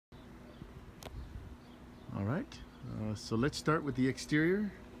All right, so let's start with the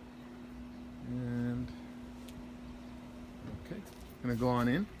exterior. And okay, gonna go on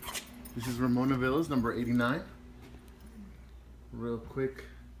in. This is Ramona Villas, number 89. Real quick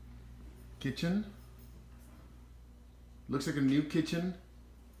kitchen. Looks like a new kitchen,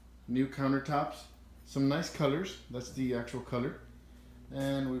 new countertops, some nice colors. That's the actual color.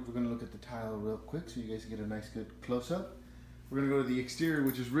 And we're gonna look at the tile real quick so you guys can get a nice good close-up. We're gonna go to the exterior,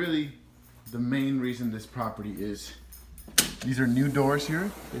 which is really the main reason this property is. These are new doors here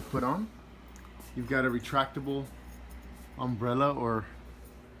they put on. You've got a retractable umbrella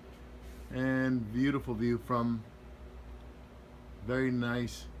and beautiful view from very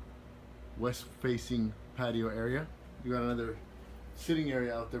nice west facing patio area. You got another sitting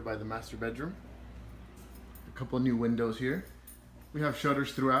area out there by the master bedroom. A couple new windows here. We have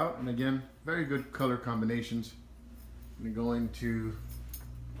shutters throughout, and again, very good color combinations. I'm going to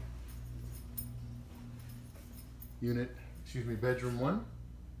bedroom 1.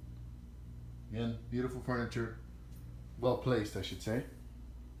 Again, beautiful furniture, well placed, I should say.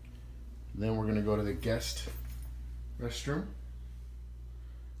 Then we're gonna go to the guest restroom.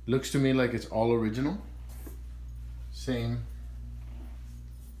 Looks to me like it's all original. Same.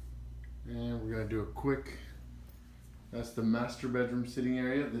 And we're gonna do a quick, that's the master bedroom sitting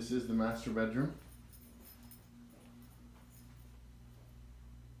area. This is the master bedroom.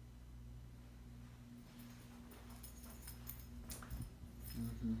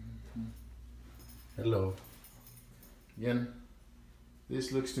 Hello. Again,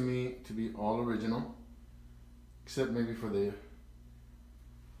 this looks to me to be all original, except maybe for the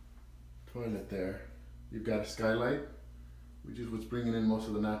toilet there. You've got a skylight, which is what's bringing in most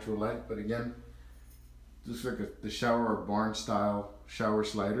of the natural light. But again, just like the shower or barn style shower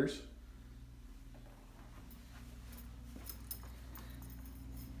sliders.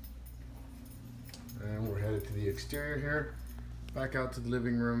 And we're headed to the exterior here, back out to the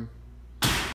living room.